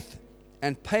faith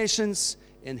and patience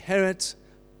inherit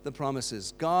the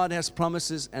promises. God has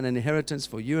promises and an inheritance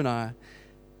for you and I.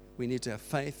 We need to have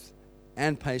faith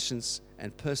and patience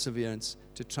and perseverance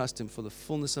to trust Him for the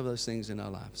fullness of those things in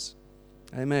our lives.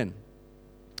 Amen.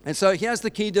 And so here's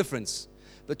the key difference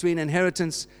between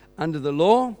inheritance under the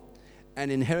law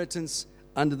and inheritance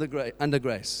under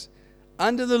grace.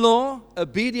 Under the law,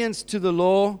 obedience to the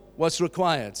law was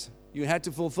required. You had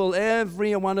to fulfill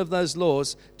every one of those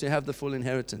laws to have the full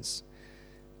inheritance.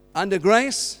 Under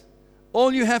grace,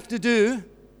 all you have to do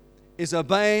is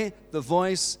obey the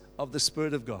voice of the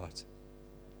Spirit of God.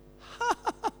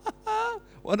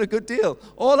 What a good deal.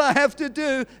 All I have to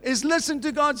do is listen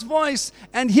to God's voice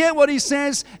and hear what He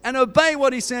says and obey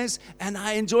what He says, and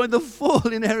I enjoy the full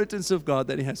inheritance of God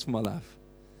that He has for my life.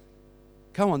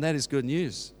 Come on, that is good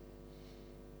news.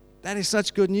 That is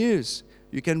such good news.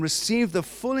 You can receive the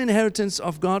full inheritance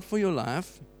of God for your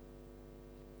life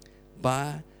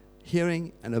by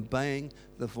hearing and obeying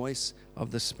the voice of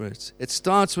the Spirit. It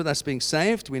starts with us being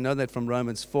saved. We know that from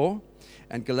Romans 4,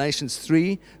 and Galatians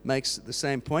 3 makes the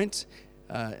same point.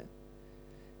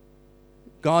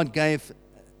 God gave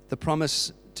the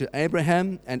promise to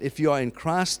Abraham, and if you are in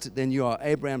Christ, then you are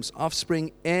Abraham's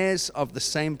offspring, heirs of the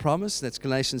same promise. That's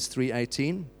Galatians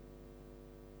 3:18.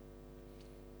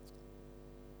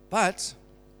 But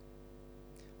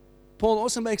Paul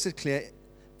also makes it clear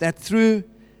that through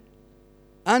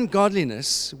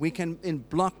ungodliness, we can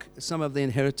block some of the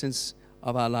inheritance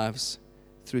of our lives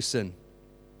through sin.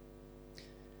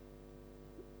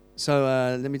 So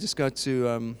let me just go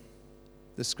to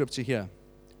the scripture here.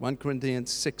 1 Corinthians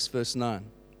 6, verse 9.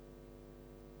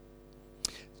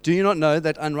 Do you not know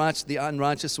that the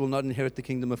unrighteous will not inherit the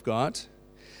kingdom of God?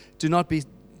 Do not be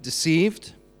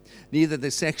deceived. Neither the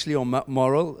sexually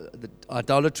immoral, the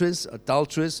idolaters,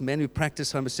 adulterers, men who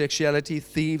practice homosexuality,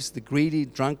 thieves, the greedy,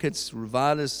 drunkards,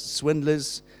 revilers,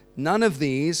 swindlers, none of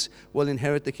these will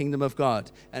inherit the kingdom of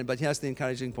God. But here's the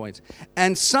encouraging point.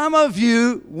 And some of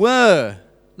you were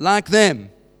like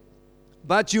them,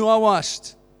 but you are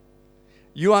washed.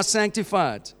 You are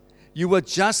sanctified. You were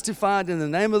justified in the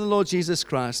name of the Lord Jesus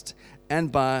Christ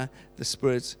and by the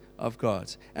Spirit of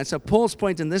God. And so Paul's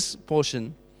point in this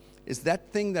portion is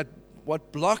that thing that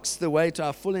what blocks the way to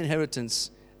our full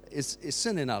inheritance is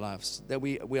sin in our lives that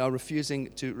we are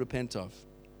refusing to repent of.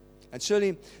 And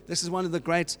surely this is one of the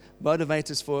great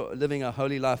motivators for living a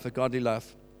holy life, a godly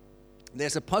life.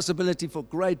 There's a possibility for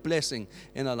great blessing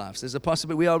in our lives. There's a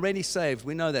possibility. We are already saved.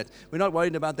 We know that. We're not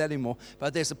worried about that anymore.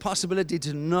 But there's a possibility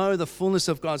to know the fullness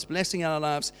of God's blessing in our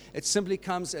lives. It simply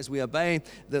comes as we obey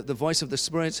the voice of the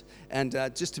Spirit. And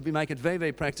just to make it very,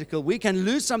 very practical, we can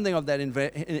lose something of that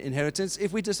inheritance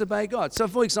if we disobey God. So,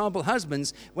 for example,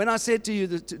 husbands, when I said to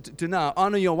you to now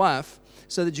honor your wife,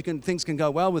 so that things can go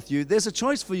well with you, there's a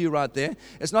choice for you right there.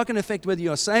 It's not going to affect whether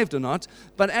you're saved or not,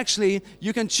 but actually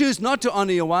you can choose not to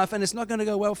honor your wife, and it's not going to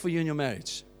go well for you in your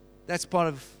marriage. That's part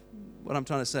of what I'm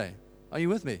trying to say. Are you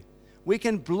with me? We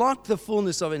can block the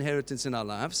fullness of inheritance in our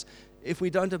lives if we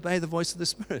don't obey the voice of the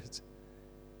Spirit.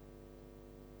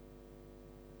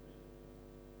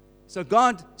 So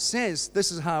God says,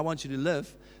 this is how I want you to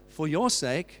live for your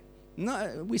sake.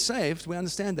 No, we're saved, we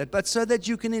understand that, but so that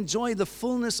you can enjoy the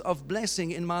fullness of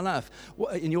blessing in my life,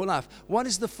 in your life. What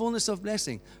is the fullness of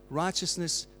blessing?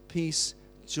 Righteousness, peace,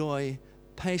 joy,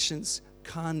 patience,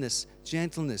 kindness,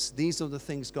 gentleness. These are the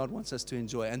things God wants us to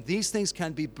enjoy. And these things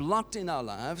can be blocked in our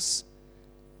lives.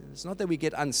 It's not that we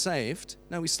get unsaved.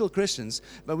 No, we're still Christians,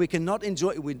 but we don't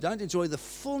enjoy the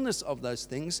fullness of those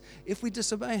things if we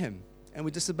disobey Him and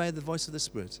we disobey the voice of the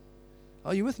Spirit.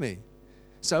 Are you with me?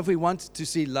 So if we want to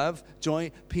see love,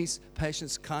 joy, peace,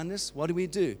 patience, kindness, what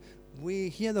do? We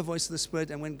hear the voice of the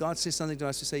Spirit, and when God says something to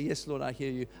us, we say, yes, Lord, I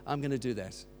hear you. I'm going to do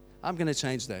that. I'm going to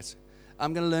change that.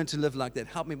 I'm going to learn to live like that.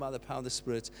 Help me by the power of the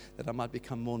Spirit that I might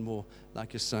become more and more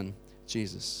like your Son,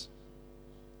 Jesus.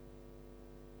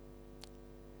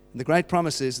 And the great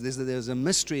promise is that there's a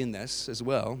mystery in this as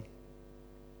well.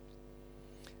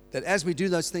 That as we do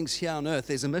those things here on earth,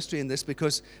 there's a mystery in this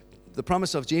because the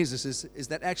promise of Jesus is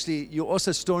that actually you're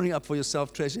also storing up for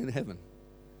yourself treasure in heaven.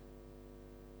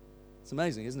 It's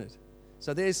amazing, isn't it?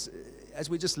 So as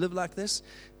we just live like this,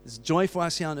 there's joy for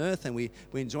us here on earth, and we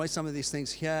enjoy some of these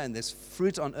things here, and there's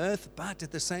fruit on earth, but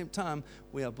at the same time,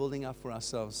 we are building up for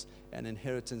ourselves an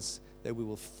inheritance that we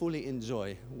will fully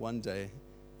enjoy one day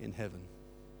in heaven.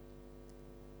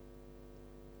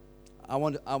 I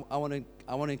want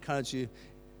to encourage you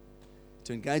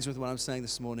to engage with what I'm saying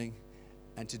this morning,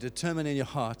 and to determine in your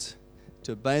heart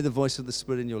to obey the voice of the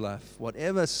Spirit in your life,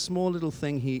 whatever small little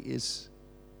thing He is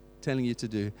telling you to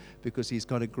do, because He's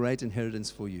got a great inheritance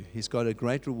for you. He's got a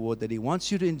great reward that He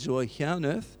wants you to enjoy here on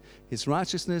earth, His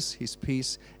righteousness, His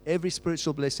peace, every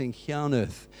spiritual blessing here on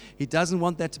earth. He doesn't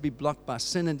want that to be blocked by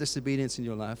sin and disobedience in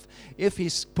your life. If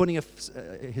He's putting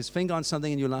His finger on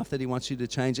something in your life that He wants you to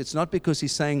change, it's not because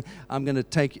He's saying,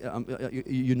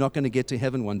 you're not going to get to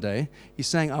heaven one day. He's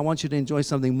saying, I want you to enjoy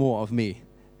something more of me.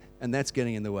 And that's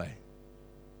getting in the way.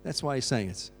 That's why He's saying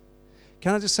it.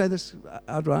 Can I just say this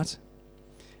outright?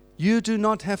 You do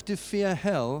not have to fear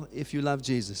hell if you love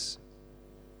Jesus.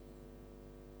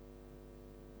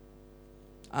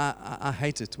 I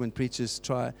hate it when preachers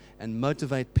try and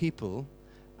motivate people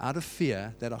out of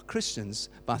fear that are Christians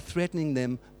by threatening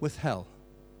them with hell.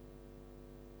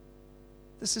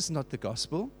 This is not the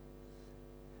gospel.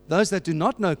 Those that do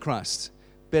not know Christ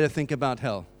better think about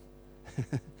hell.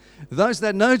 Those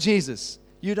that know Jesus,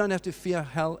 you don't have to fear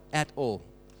hell at all.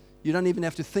 You don't even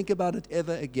have to think about it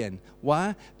ever again.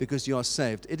 Why? Because you are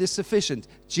saved. It is sufficient.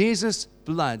 Jesus'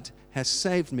 blood has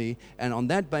saved me, and on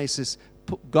that basis,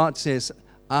 God says,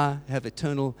 I have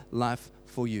eternal life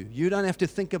for you. You don't have to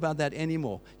think about that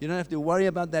anymore. You don't have to worry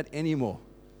about that anymore.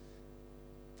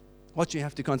 What you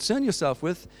have to concern yourself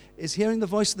with is hearing the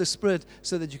voice of the Spirit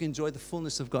so that you can enjoy the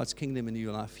fullness of God's kingdom in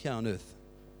your life here on earth.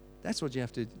 That's what you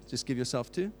have to just give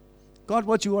yourself to. God,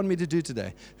 what do you want me to do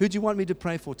today? Who do you want me to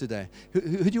pray for today? Who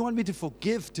do you want me to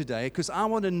forgive today? Because I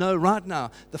want to know right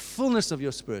now the fullness of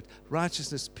your Spirit.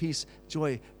 Righteousness, peace,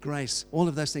 joy, grace, all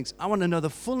of those things. I want to know the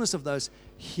fullness of those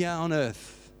here on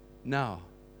earth now.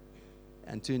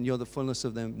 And to enjoy the fullness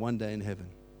of them one day in heaven.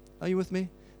 Are you with me?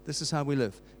 This is how we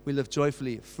live. We live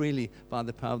joyfully, freely by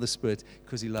the power of the Spirit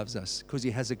because He loves us, because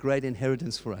He has a great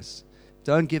inheritance for us.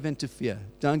 Don't give in to fear.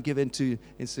 Don't give in to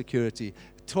insecurity.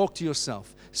 Talk to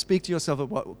yourself. Speak to yourself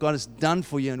about what God has done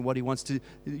for you and what He wants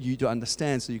you to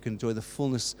understand so you can enjoy the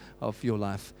fullness of your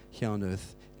life here on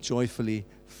earth, joyfully,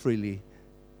 freely,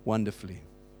 wonderfully.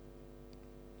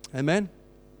 Amen?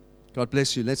 God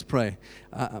bless you. Let's pray.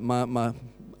 My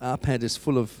iPad is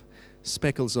full of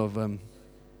speckles of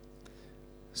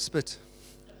spit.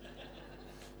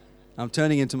 I'm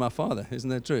turning into my father. Isn't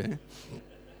that true? Eh?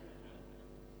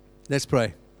 Let's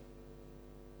pray.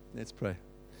 Let's pray.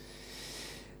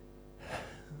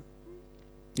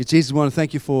 Jesus, I want to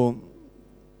thank you for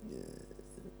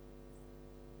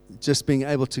just being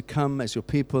able to come as your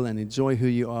people and enjoy who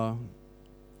you are.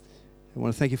 I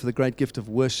want to thank you for the great gift of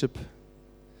worship.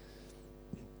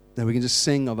 that we can just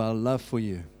sing of our love for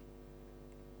you.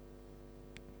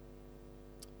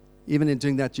 Even in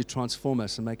doing that, you transform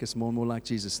us and make us more and more like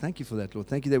Jesus. Thank you for that, Lord.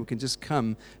 Thank you that we can just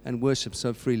come and worship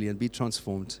so freely and be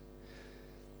transformed.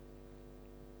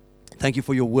 Thank you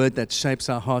for your word that shapes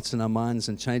our hearts and our minds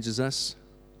and changes us.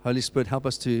 Holy Spirit, help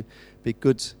us to be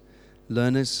good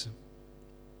learners.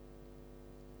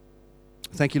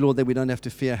 Thank you, Lord, that we don't have to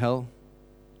fear hell.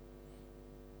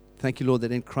 Thank you, Lord,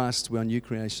 that in Christ we are new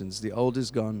creations. The old is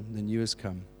gone, the new has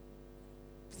come.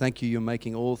 Thank you, you're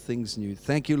making all things new.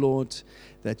 Thank you, Lord,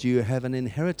 that you have an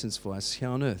inheritance for us here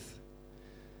on earth.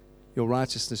 Your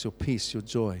righteousness, your peace, your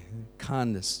joy,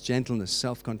 kindness, gentleness,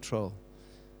 self-control.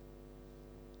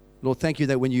 Lord, thank you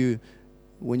that when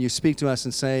you speak to us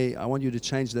and say, I want you to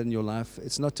change that in your life,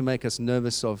 it's not to make us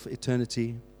nervous of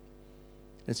eternity.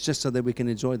 It's just so that we can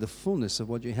enjoy the fullness of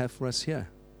what you have for us here.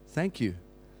 Thank you.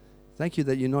 Thank you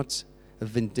that you're not a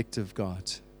vindictive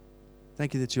God.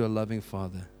 Thank you that you're a loving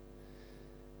Father.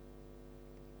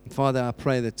 And Father, I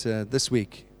pray that this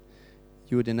week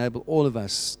you would enable all of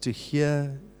us to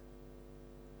hear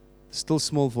the still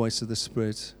small voice of the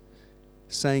Spirit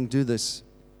saying, do this.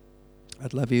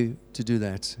 I'd love you to do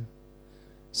that,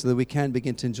 so that we can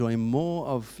begin to enjoy more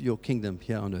of your kingdom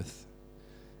here on earth.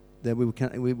 That we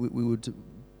would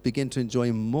begin to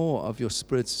enjoy more of your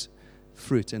Spirit's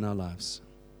fruit in our lives.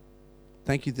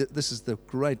 Thank you that this is the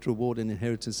great reward and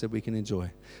inheritance that we can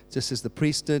enjoy. Just as the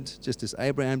priest did, just as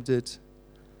Abraham did.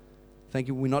 Thank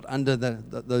you, we're not under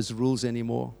those rules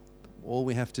anymore. All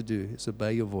we have to do is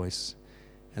obey your voice,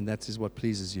 and that is what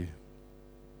pleases you.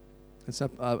 And so,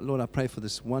 Lord, I pray for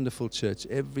this wonderful church,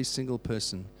 every single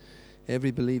person,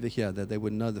 every believer here, that they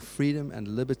would know the freedom and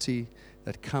liberty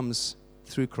that comes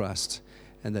through Christ,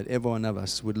 and that every one of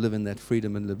us would live in that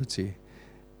freedom and liberty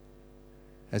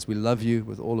as we love you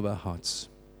with all of our hearts.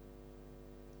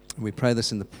 And we pray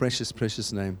this in the precious,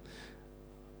 precious name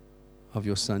of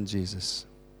your Son, Jesus.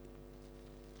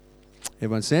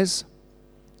 Everyone says,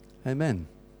 amen.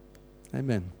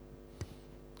 Amen.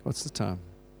 What's the time?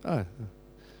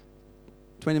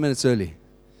 20 minutes early.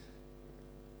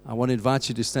 I want to invite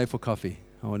you to stay for coffee.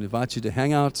 I want to invite you to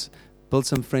hang out, build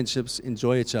some friendships,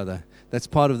 enjoy each other. That's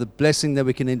part of the blessing that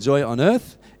we can enjoy on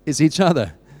earth, is each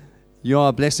other. You are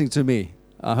a blessing to me.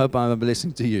 I hope I'm a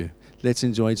blessing to you. Let's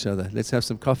enjoy each other. Let's have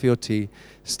some coffee or tea,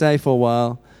 stay for a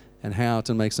while, and hang out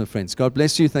and make some friends. God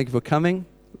bless you. Thank you for coming.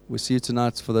 We'll see you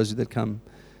tonight for those of you that come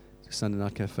to Sunday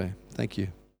Night Cafe. Thank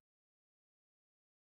you.